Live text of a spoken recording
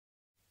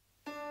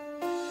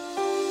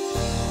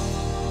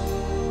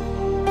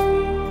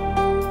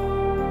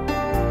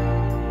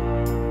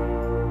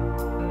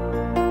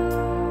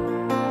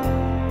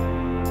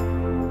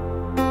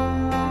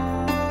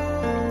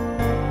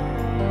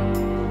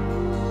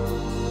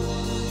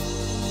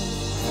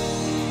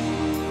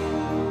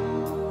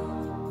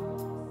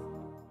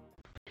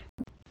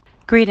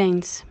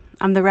Greetings.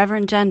 I'm the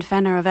Reverend Jen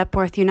Fenner of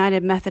Epworth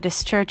United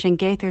Methodist Church in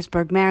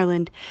Gaithersburg,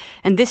 Maryland,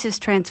 and this is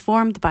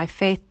Transformed by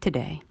Faith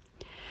Today.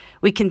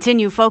 We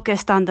continue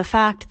focused on the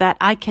fact that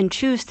I can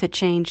choose to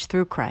change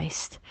through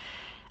Christ.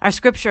 Our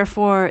scripture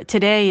for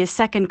today is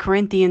 2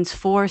 Corinthians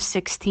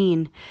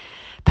 4:16,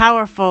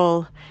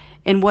 powerful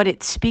in what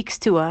it speaks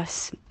to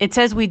us. It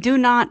says, "We do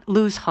not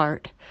lose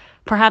heart."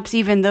 Perhaps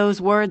even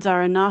those words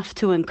are enough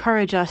to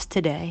encourage us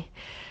today.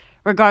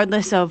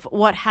 Regardless of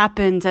what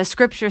happens, as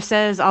scripture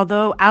says,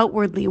 although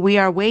outwardly we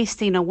are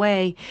wasting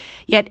away,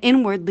 yet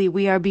inwardly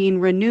we are being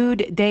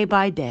renewed day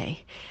by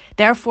day.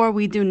 Therefore,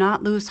 we do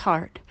not lose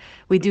heart.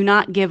 We do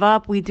not give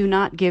up. We do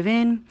not give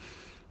in.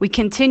 We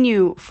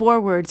continue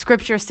forward.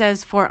 Scripture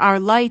says, "For our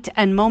light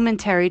and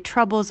momentary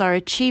troubles are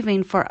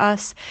achieving for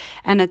us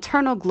an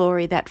eternal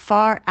glory that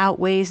far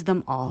outweighs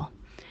them all."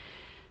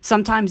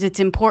 Sometimes it's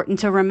important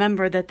to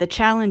remember that the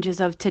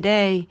challenges of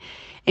today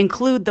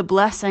include the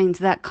blessings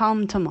that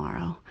come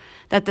tomorrow,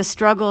 that the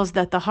struggles,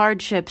 that the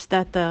hardships,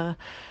 that the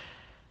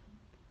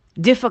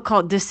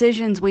difficult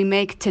decisions we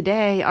make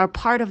today are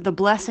part of the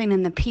blessing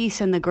and the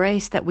peace and the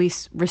grace that we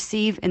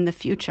receive in the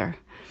future.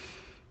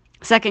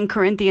 2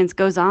 Corinthians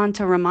goes on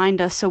to remind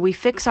us, "So we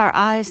fix our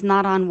eyes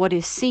not on what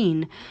is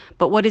seen,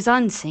 but what is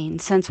unseen,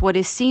 since what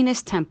is seen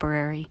is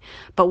temporary,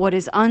 but what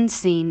is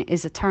unseen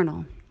is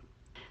eternal."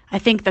 I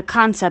think the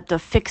concept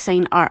of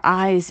fixing our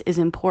eyes is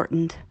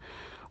important.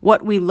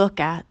 What we look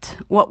at,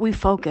 what we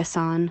focus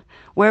on,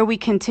 where we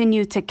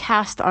continue to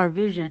cast our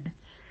vision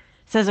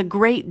says a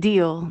great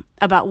deal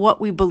about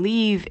what we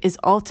believe is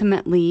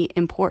ultimately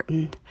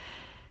important.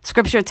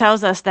 Scripture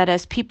tells us that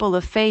as people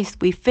of faith,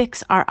 we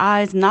fix our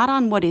eyes not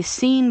on what is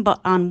seen, but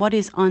on what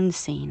is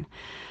unseen,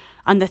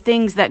 on the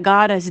things that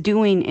God is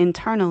doing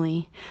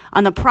internally,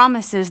 on the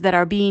promises that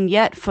are being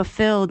yet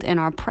fulfilled in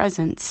our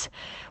presence.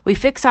 We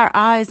fix our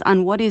eyes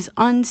on what is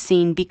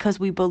unseen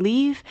because we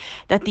believe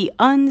that the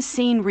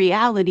unseen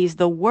realities,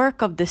 the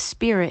work of the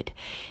Spirit,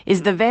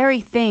 is the very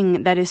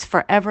thing that is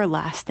forever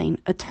lasting,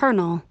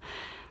 eternal,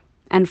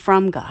 and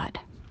from God.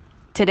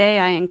 Today,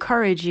 I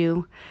encourage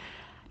you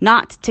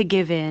not to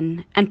give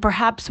in, and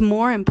perhaps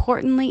more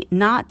importantly,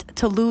 not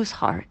to lose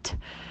heart.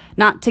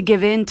 Not to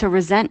give in to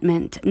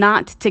resentment,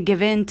 not to give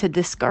in to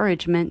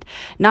discouragement,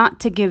 not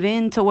to give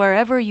in to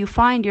wherever you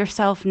find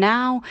yourself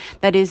now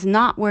that is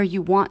not where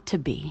you want to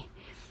be.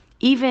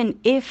 Even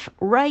if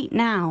right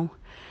now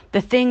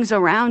the things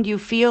around you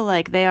feel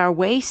like they are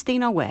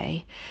wasting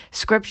away,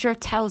 Scripture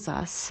tells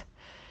us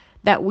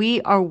that we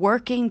are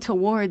working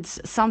towards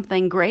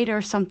something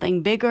greater,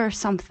 something bigger,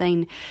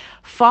 something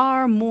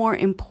far more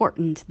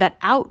important that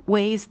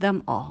outweighs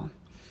them all.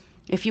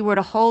 If you were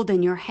to hold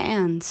in your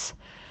hands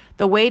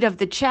the weight of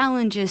the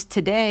challenges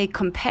today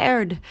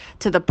compared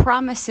to the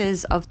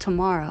promises of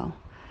tomorrow,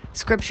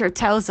 Scripture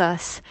tells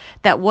us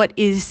that what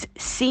is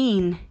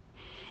seen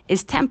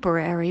is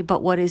temporary,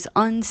 but what is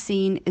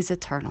unseen is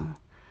eternal.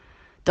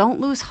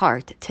 Don't lose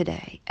heart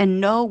today and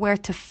know where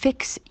to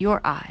fix your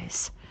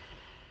eyes,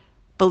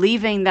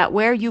 believing that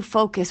where you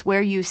focus,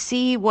 where you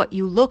see, what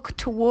you look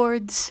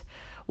towards,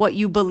 what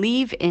you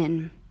believe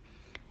in,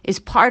 is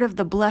part of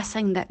the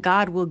blessing that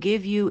God will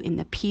give you in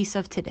the peace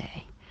of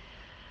today.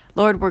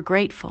 Lord, we're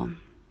grateful.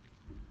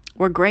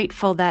 We're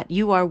grateful that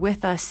you are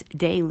with us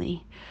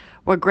daily.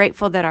 We're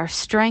grateful that our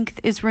strength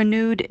is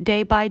renewed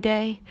day by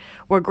day.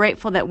 We're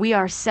grateful that we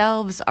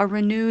ourselves are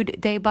renewed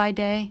day by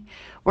day.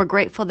 We're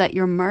grateful that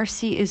your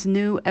mercy is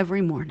new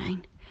every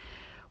morning.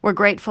 We're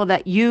grateful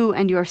that you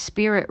and your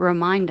Spirit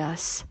remind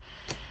us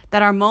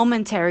that our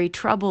momentary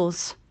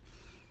troubles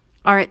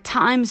are at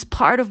times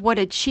part of what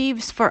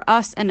achieves for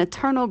us an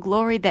eternal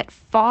glory that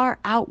far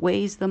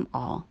outweighs them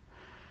all.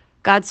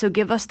 God, so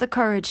give us the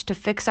courage to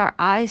fix our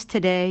eyes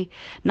today,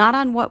 not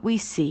on what we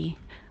see,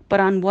 but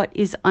on what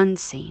is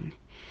unseen.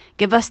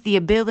 Give us the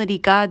ability,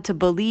 God, to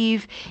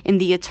believe in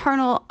the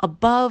eternal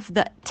above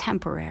the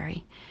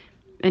temporary,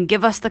 and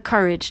give us the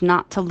courage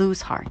not to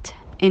lose heart.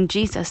 In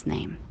Jesus'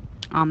 name,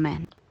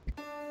 amen.